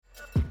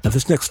Now,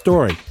 this next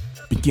story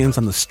begins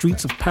on the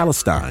streets of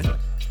Palestine,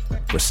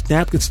 where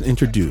Snap gets to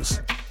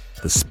introduce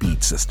the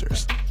Speed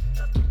Sisters.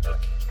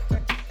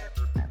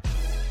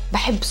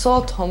 بحب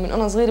صوتهم من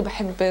أنا صغيرة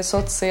بحب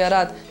صوت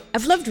السيارات.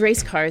 I've loved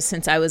race cars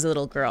since I was a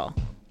little girl.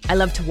 I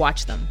love to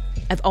watch them.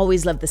 I've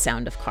always loved the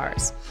sound of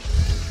cars.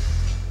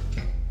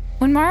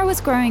 When Marah was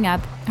growing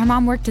up, her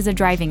mom worked as a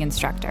driving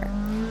instructor.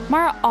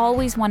 Marah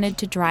always wanted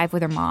to drive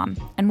with her mom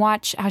and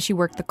watch how she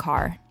worked the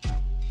car.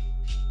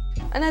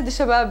 أنادي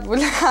شباب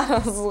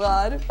والعيال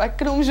صغار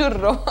بأكلهم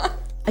جرو.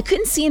 I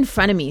couldn't see in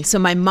front of me, so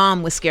my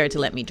mom was scared to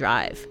let me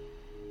drive.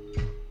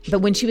 But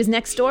when she was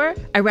next door,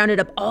 I rounded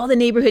up all the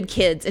neighborhood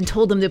kids and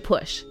told them to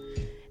push.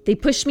 They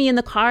pushed me in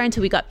the car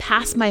until we got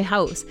past my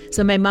house,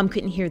 so my mom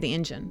couldn't hear the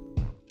engine.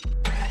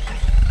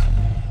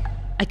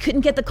 I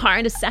couldn't get the car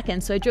into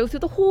second, so I drove through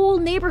the whole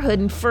neighborhood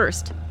in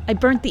first. I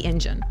burnt the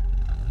engine.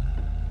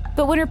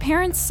 But when her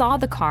parents saw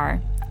the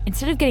car,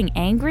 instead of getting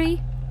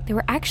angry, they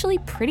were actually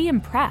pretty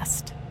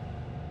impressed.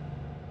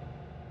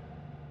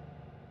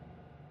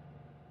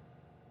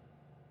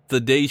 The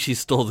day she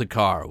stole the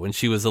car when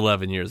she was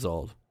 11 years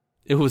old,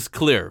 it was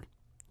clear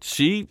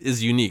she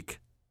is unique.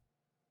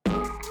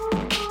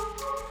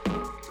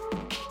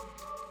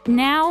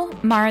 Now,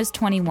 Marah's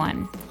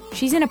 21.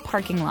 She's in a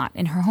parking lot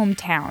in her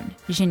hometown,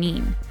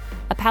 Jenin,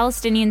 a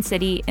Palestinian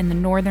city in the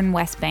northern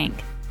West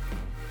Bank.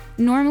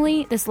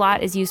 Normally, this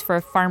lot is used for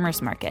a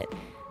farmer's market,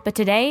 but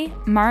today,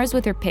 Marah's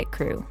with her pit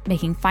crew,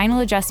 making final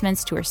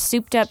adjustments to her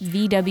souped-up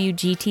VW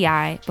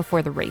GTI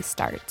before the race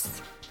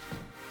starts.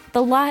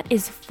 The lot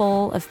is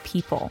full of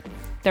people.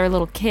 There are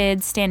little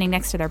kids standing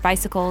next to their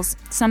bicycles,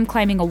 some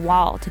climbing a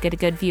wall to get a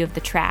good view of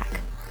the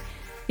track.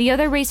 The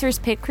other racers'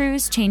 pit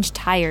crews change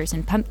tires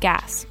and pump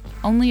gas.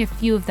 Only a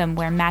few of them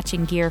wear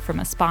matching gear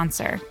from a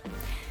sponsor.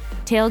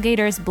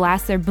 Tailgaters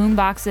blast their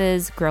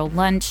boomboxes, grill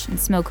lunch, and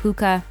smoke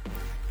hookah.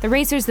 The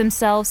racers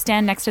themselves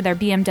stand next to their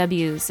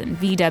BMWs and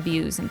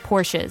VWs and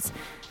Porsches,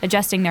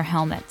 adjusting their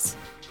helmets.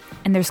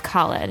 And there's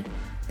Khaled,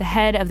 the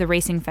head of the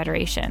Racing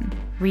Federation,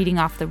 reading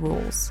off the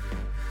rules.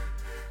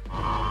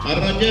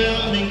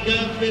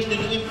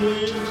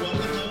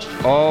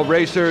 All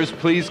racers,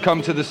 please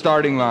come to the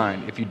starting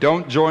line. If you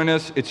don't join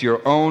us, it's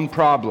your own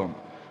problem.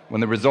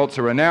 When the results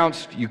are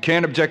announced, you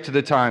can't object to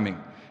the timing.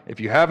 If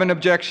you have an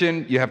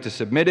objection, you have to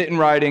submit it in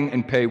writing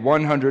and pay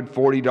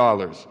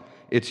 $140.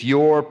 It's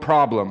your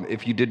problem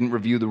if you didn't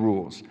review the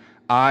rules.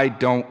 I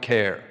don't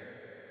care.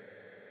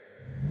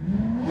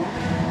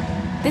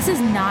 This is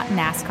not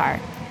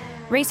NASCAR.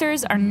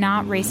 Racers are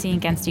not racing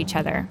against each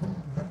other.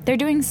 They're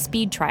doing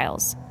speed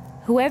trials.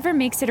 Whoever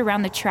makes it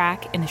around the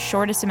track in the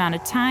shortest amount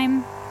of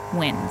time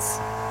wins.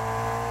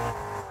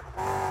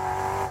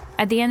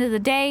 At the end of the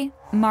day,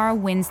 Marah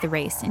wins the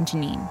race in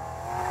Jenin.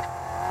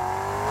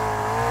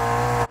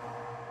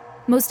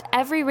 Most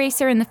every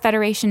racer in the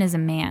Federation is a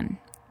man.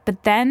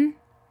 But then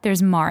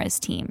there's Marah's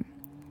team,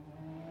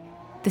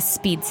 the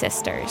Speed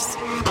Sisters.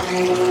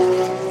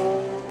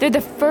 They're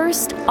the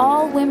first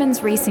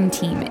all-women's racing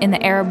team in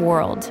the Arab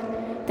world.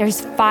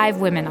 There's 5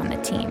 women on the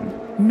team: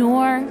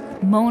 Noor,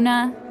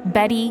 Mona,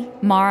 Betty,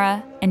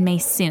 Marah, and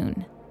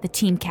Maysoon, the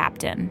team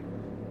captain.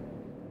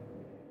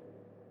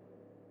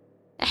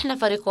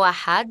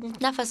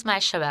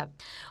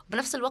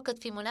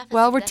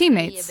 Well, we're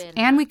teammates,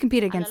 and we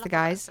compete against the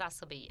guys.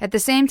 At the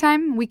same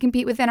time, we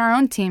compete within our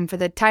own team for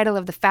the title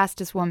of the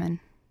fastest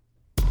woman.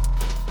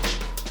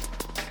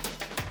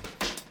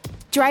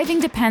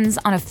 Driving depends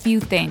on a few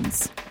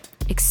things: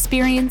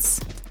 experience,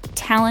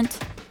 talent,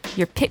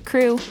 your pit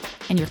crew,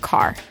 and your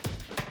car.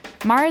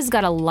 Marah's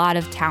got a lot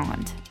of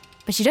talent,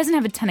 but she doesn't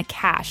have a ton of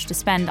cash to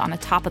spend on a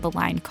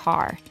top-of-the-line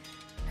car.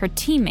 Her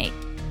teammate,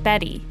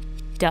 Betty,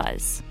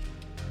 does.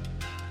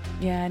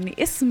 My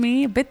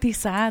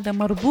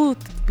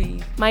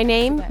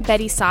name,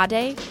 Betty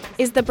Saadeh,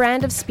 is the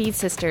brand of Speed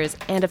Sisters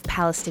and of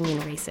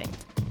Palestinian racing.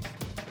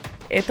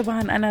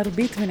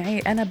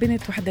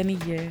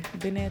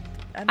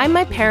 I'm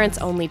my parents'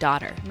 only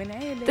daughter.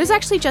 There's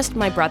actually just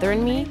my brother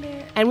and me,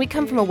 and we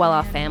come from a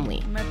well-off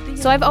family.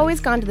 So I've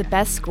always gone to the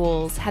best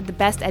schools, had the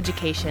best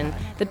education,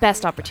 the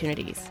best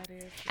opportunities.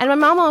 And my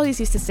mom always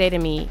used to say to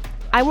me,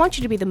 I want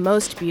you to be the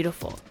most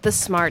beautiful, the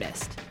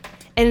smartest.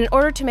 And in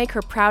order to make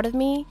her proud of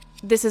me,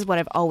 this is what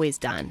I've always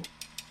done.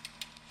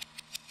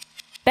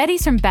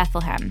 Betty's from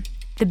Bethlehem,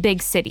 the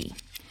big city.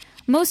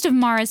 Most of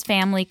Marah's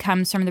family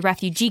comes from the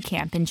refugee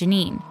camp in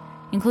Jenin,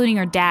 including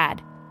her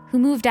dad, who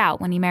moved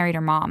out when he married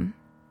her mom.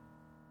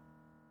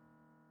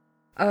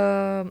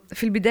 I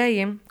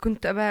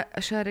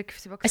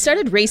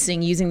started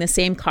racing using the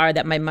same car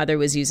that my mother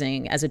was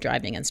using as a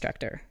driving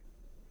instructor.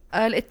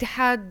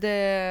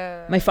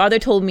 My father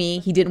told me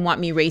he didn't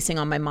want me racing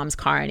on my mom's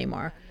car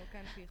anymore.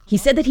 He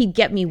said that he'd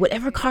get me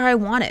whatever car I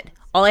wanted.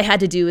 All I had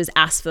to do was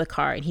ask for the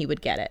car and he would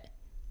get it.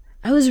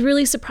 I was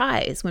really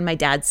surprised when my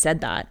dad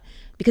said that,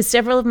 because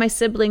several of my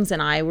siblings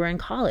and I were in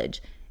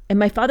college, and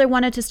my father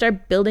wanted to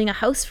start building a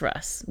house for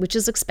us, which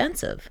is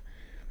expensive.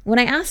 When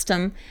I asked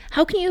him,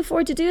 how can you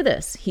afford to do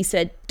this? He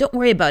said, don't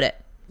worry about it.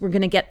 We're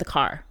going to get the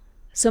car.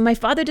 So my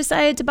father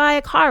decided to buy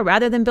a car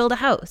rather than build a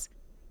house.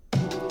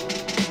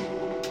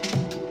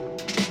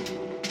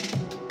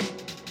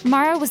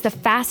 Marah was the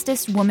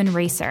fastest woman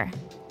racer.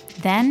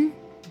 Then,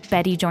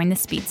 Betty joined the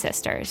Speed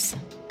Sisters.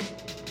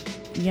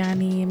 So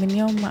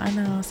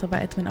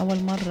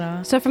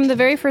from the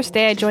very first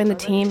day I joined the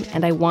team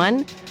and I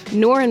won,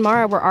 Noor and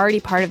Marah were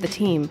already part of the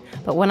team.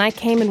 But when I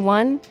came and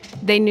won,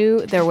 they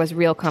knew there was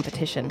real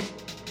competition.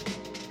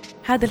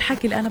 I'm a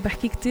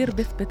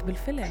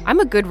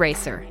good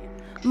racer.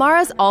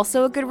 Marah's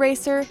also a good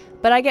racer,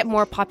 but I get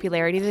more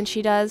popularity than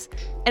she does.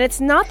 And it's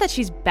not that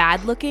she's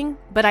bad looking,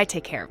 but I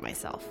take care of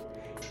myself.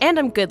 And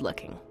I'm good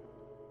looking.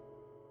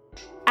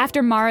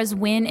 After Marah's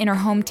win in her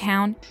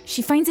hometown,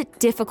 she finds it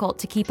difficult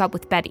to keep up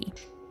with Betty.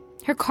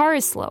 Her car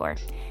is slower,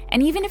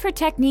 and even if her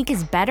technique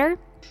is better,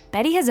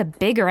 Betty has a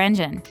bigger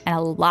engine and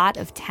a lot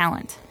of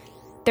talent.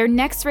 Their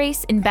next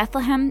race in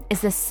Bethlehem is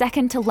the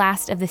second to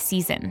last of the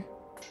season,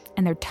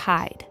 and they're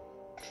tied.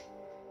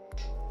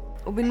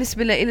 Winning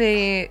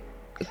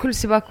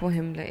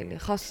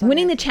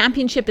the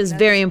championship is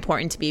very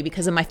important to me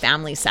because of my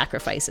family's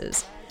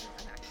sacrifices.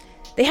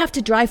 They have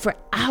to drive for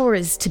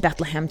hours to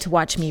Bethlehem to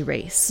watch me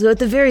race, so at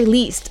the very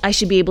least, I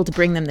should be able to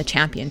bring them the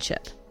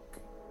championship.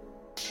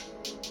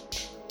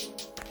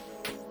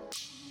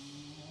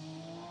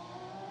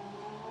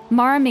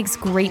 Marah makes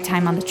great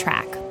time on the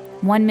track,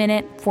 1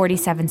 minute,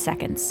 47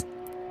 seconds.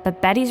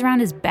 But Betty's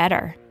round is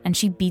better, and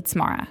she beats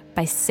Marah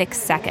by 6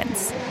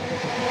 seconds.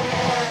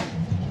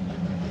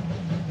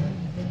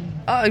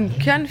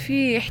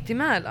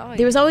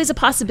 There was always a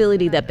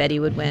possibility that Betty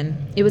would win.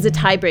 It was a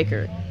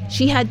tiebreaker.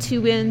 She had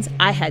 2 wins,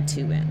 I had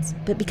 2 wins.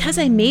 But because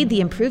I made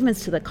the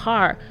improvements to the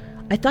car,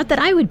 I thought that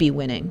I would be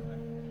winning.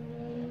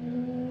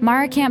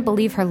 Marah can't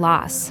believe her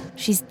loss.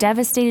 She's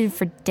devastated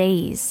for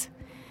days.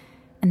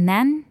 And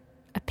then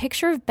a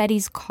picture of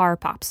Betty's car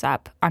pops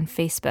up on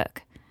Facebook.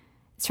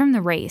 It's from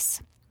the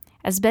race.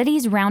 As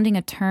Betty's rounding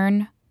a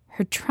turn,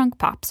 her trunk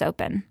pops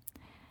open.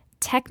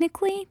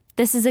 Technically,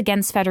 this is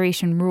against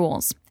Federation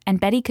rules, and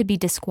Betty could be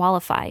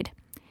disqualified.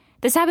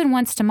 This happened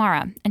once to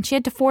Marah, and she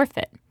had to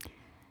forfeit.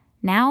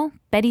 Now,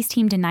 Betty's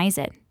team denies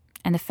it,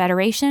 and the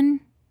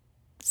Federation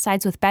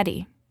sides with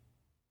Betty.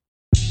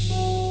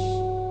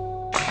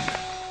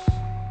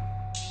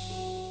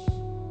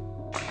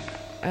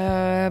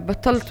 When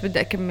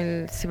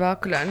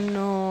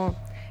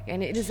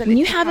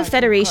you have a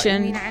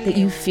federation that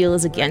you feel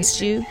is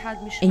against you,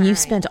 and you've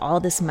spent all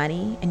this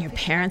money, and your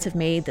parents have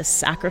made this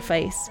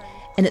sacrifice,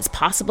 and it's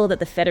possible that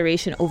the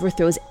Federation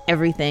overthrows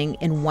everything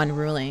in one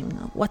ruling,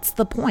 what's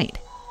the point?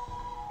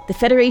 The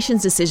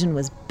Federation's decision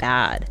was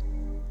bad,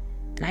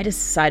 and I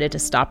decided to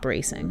stop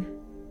racing.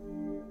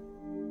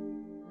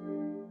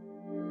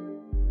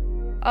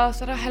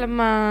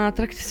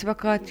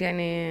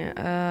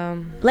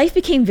 Life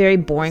became very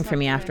boring for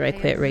me after I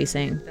quit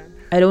racing.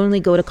 I'd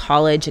only go to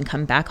college and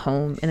come back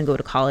home and then go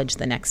to college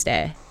the next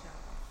day.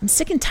 I'm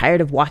sick and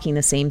tired of walking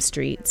the same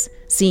streets,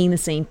 seeing the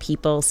same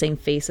people, same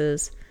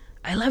faces.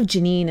 I love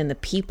Janine and the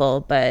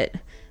people, but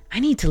I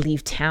need to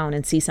leave town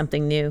and see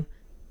something new.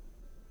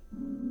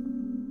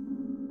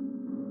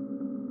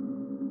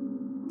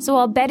 So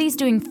while Betty's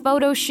doing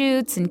photo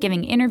shoots and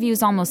giving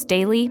interviews almost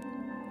daily,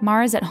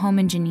 Marah's at home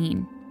in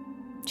Janine.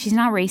 She's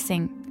not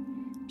racing.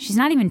 She's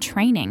not even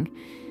training.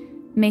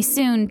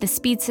 Maysoon, the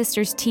Speed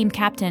Sisters team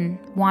captain,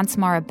 wants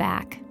Marah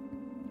back.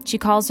 She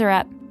calls her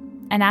up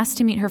and asks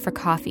to meet her for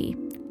coffee.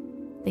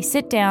 They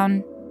sit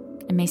down,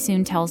 and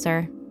Maysoon tells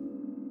her,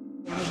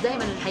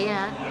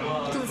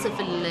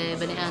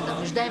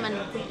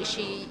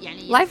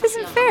 life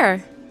isn't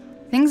fair.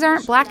 Things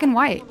aren't black and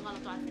white.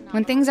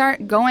 When things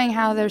aren't going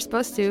how they're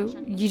supposed to,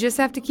 you just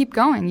have to keep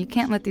going. You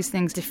can't let these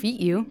things defeat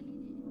you.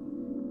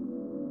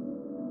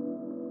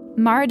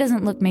 Marah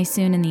doesn't look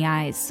Maysoon in the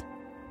eyes.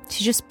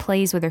 She just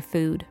plays with her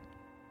food.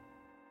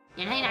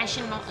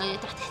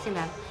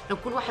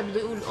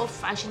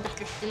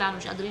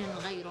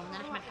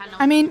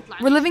 I mean,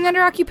 we're living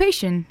under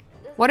occupation.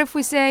 What if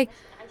we say,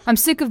 I'm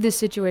sick of this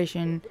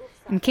situation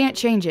and can't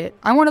change it.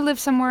 I want to live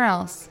somewhere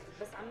else.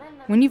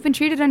 When you've been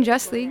treated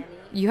unjustly,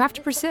 you have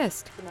to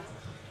persist.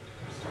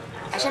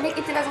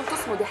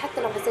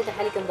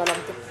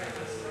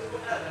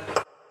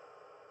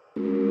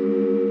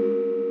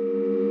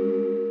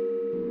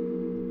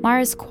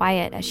 Marah's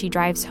quiet as she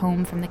drives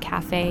home from the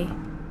cafe.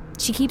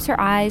 She keeps her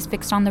eyes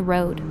fixed on the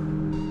road.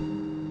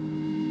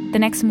 The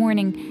next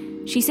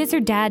morning, she sits her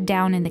dad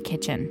down in the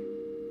kitchen.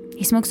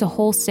 He smokes a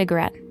whole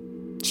cigarette.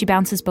 She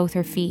bounces both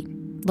her feet,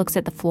 looks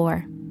at the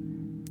floor.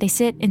 They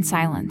sit in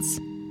silence.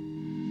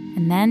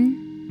 And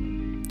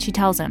then she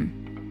tells him,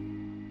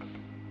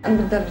 I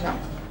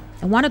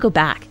want to go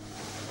back.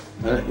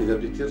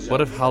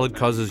 What if Khaled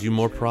causes you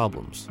more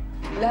problems?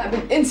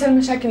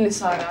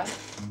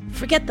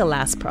 Forget the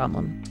last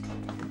problem.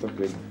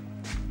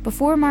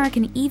 Before Marah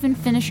can even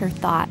finish her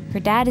thought, her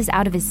dad is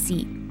out of his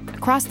seat,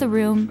 across the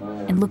room,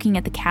 and looking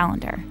at the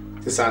calendar.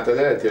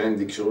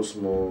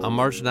 On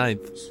March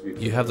 9th,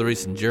 you have the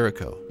race in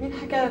Jericho.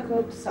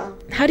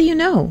 How do you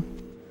know?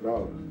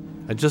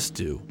 I just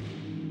do.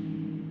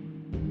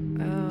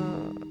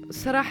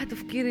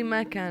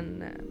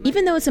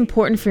 Even though it's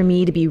important for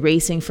me to be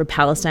racing for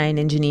Palestine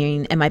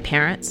engineering and my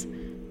parents,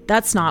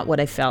 That's not what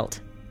I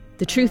felt.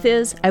 The truth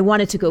is, I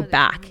wanted to go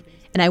back,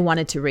 and I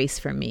wanted to race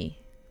for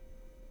me.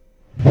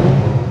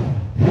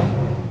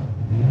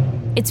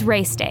 It's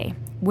race day.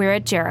 We're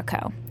at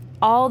Jericho.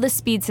 All the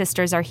Speed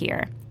Sisters are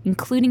here,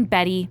 including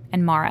Betty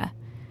and Marah.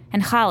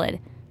 And Khaled,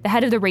 the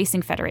head of the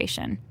Racing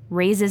Federation,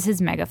 raises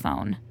his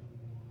megaphone.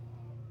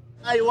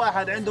 If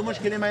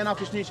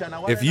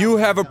you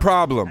have a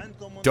problem,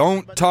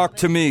 don't talk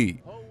to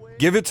me.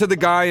 Give it to the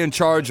guy in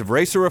charge of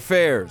racer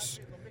affairs.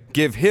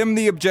 Give him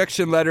the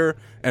objection letter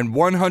and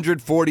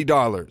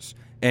 $140,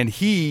 and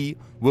he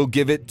will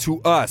give it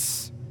to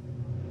us.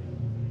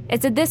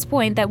 It's at this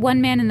point that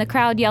one man in the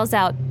crowd yells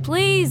out,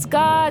 "Please,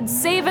 God,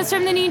 save us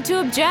from the need to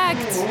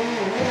object."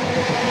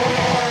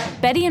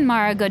 Betty and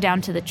Marah go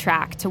down to the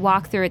track to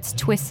walk through its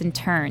twists and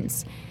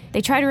turns.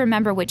 They try to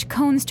remember which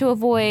cones to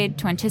avoid,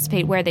 to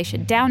anticipate where they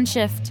should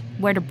downshift,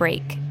 where to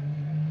brake.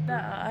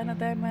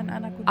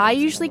 I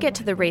usually get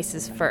to the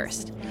races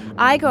first.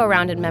 I go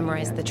around and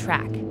memorize the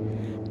track.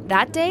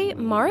 That day,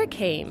 Marah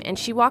came, and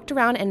she walked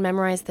around and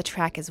memorized the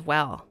track as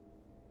well.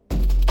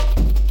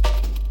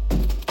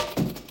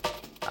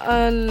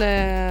 I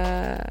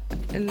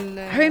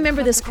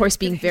remember this course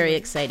being very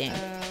exciting.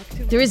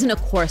 There isn't a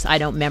course I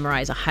don't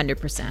memorize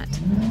 100%.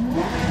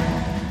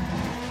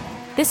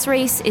 This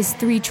race is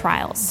 3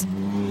 trials.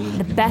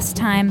 The best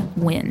time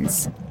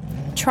wins.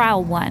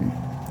 Trial 1.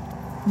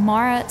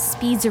 Marah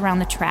speeds around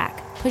the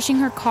track, pushing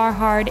her car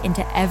hard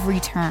into every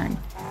turn.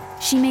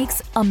 She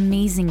makes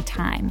amazing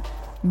time.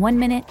 1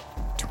 minute,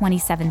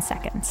 27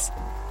 seconds.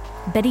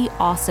 Betty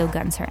also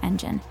guns her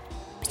engine,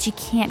 but she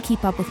can't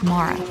keep up with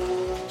Marah.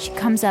 She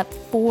comes up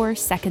 4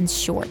 seconds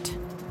short.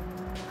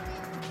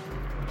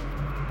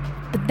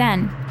 But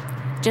then,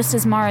 just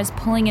as Marah's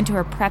pulling into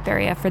her prep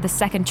area for the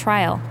second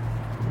trial,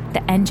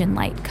 the engine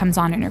light comes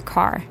on in her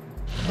car.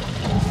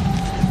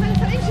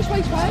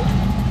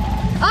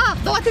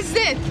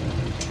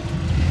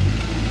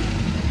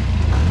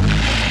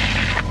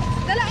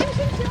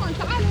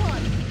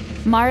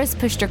 Marah's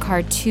pushed her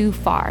car too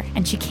far,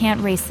 and she can't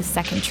race the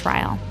second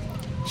trial.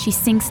 She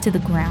sinks to the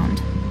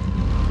ground.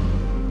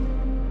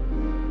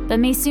 But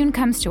Maysoon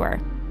comes to her,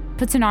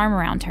 puts an arm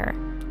around her,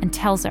 and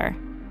tells her,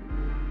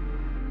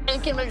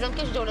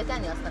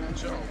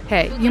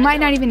 Hey, you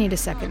might not even need a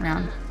second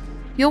round.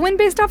 You'll win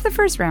based off the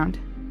first round.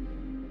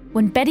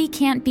 When Betty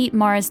can't beat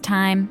Marah's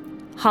time,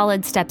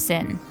 Khaled steps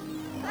in.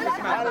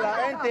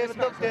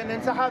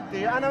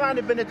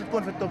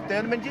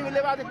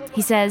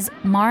 He says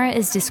Marah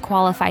is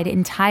disqualified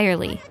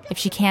entirely if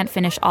she can't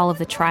finish all of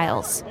the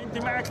trials.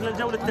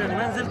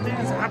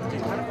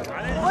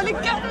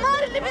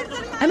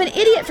 I'm an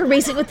idiot for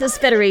racing with this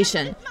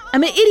federation.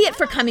 I'm an idiot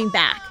for coming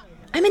back.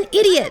 I'm an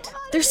idiot.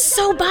 They're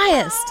so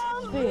biased.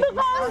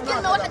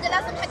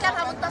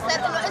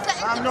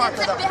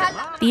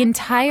 The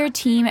entire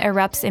team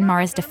erupts in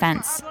Marah's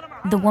defense.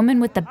 The woman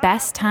with the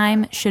best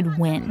time should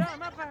win.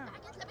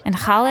 And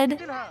Khaled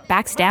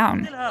backs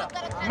down.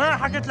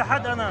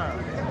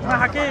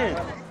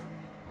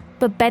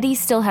 But Betty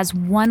still has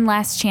one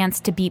last chance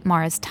to beat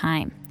Marah's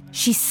time.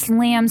 She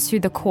slams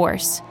through the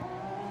course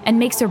and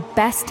makes her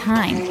best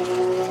time.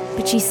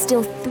 But she's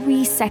still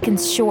 3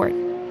 seconds short.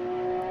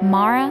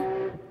 Marah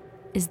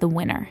is the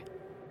winner.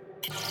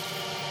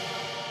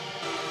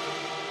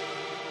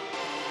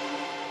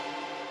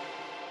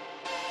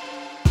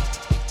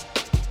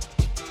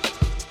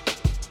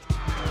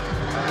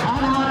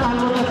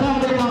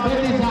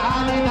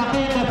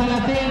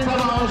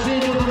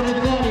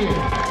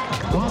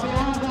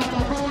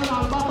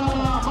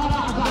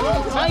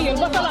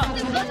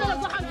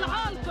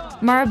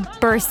 Marah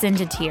bursts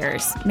into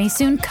tears.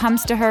 Maysoon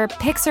comes to her,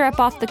 picks her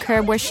up off the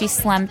curb where she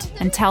slumped,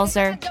 and tells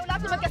her,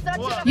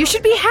 You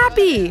should be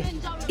happy!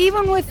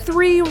 Even with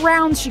 3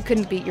 rounds, she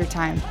couldn't beat your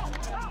time.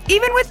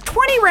 Even with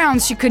 20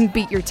 rounds, she couldn't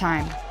beat your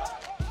time.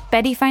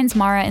 Betty finds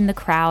Marah in the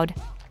crowd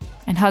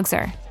and hugs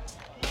her.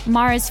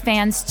 Marah's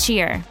fans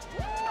cheer.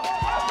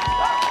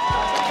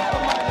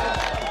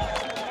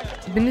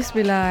 At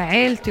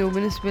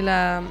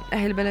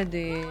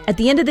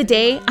the end of the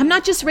day, I'm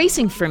not just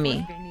racing for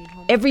me.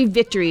 Every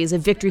victory is a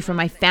victory for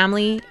my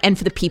family and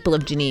for the people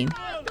of Jenin.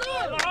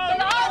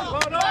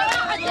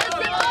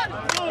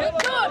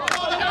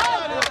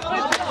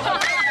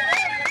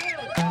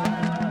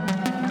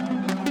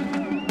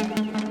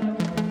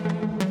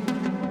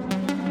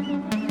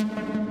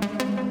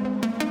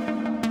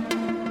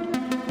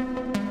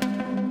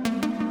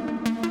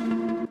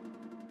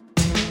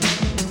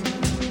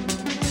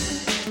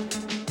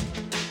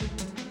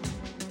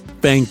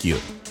 Thank you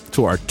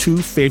to our 2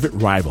 favorite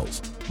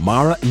rivals,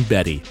 Marah and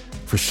Betty,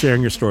 for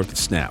sharing your story with the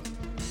Snap.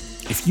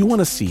 If you want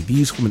to see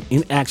these women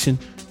in action,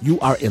 you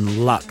are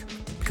in luck,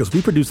 because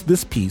we produced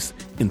this piece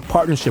in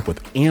partnership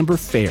with Amber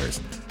Fairs,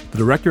 the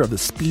director of the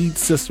Speed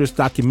Sisters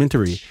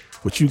documentary,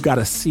 which you got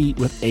to see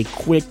with a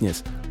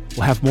quickness.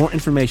 We'll have more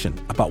information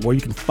about where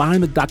you can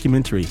find the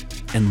documentary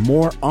and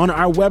more on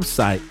our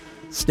website,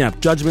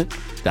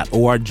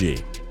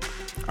 snapjudgment.org.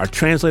 Our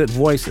translated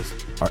voices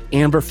are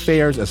Amber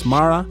Fairs as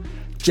Marah,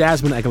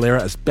 Jazmin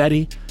Aguilera as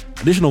Betty,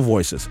 additional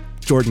voices,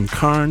 Jordan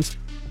Carnes,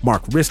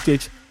 Mark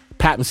Ristich,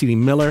 Pat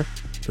Mesiti-Miller.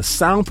 The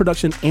sound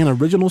production and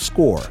original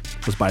score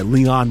was by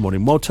Leon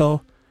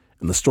Morimoto,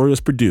 and the story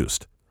was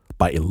produced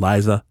by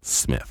Eliza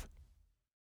Smith.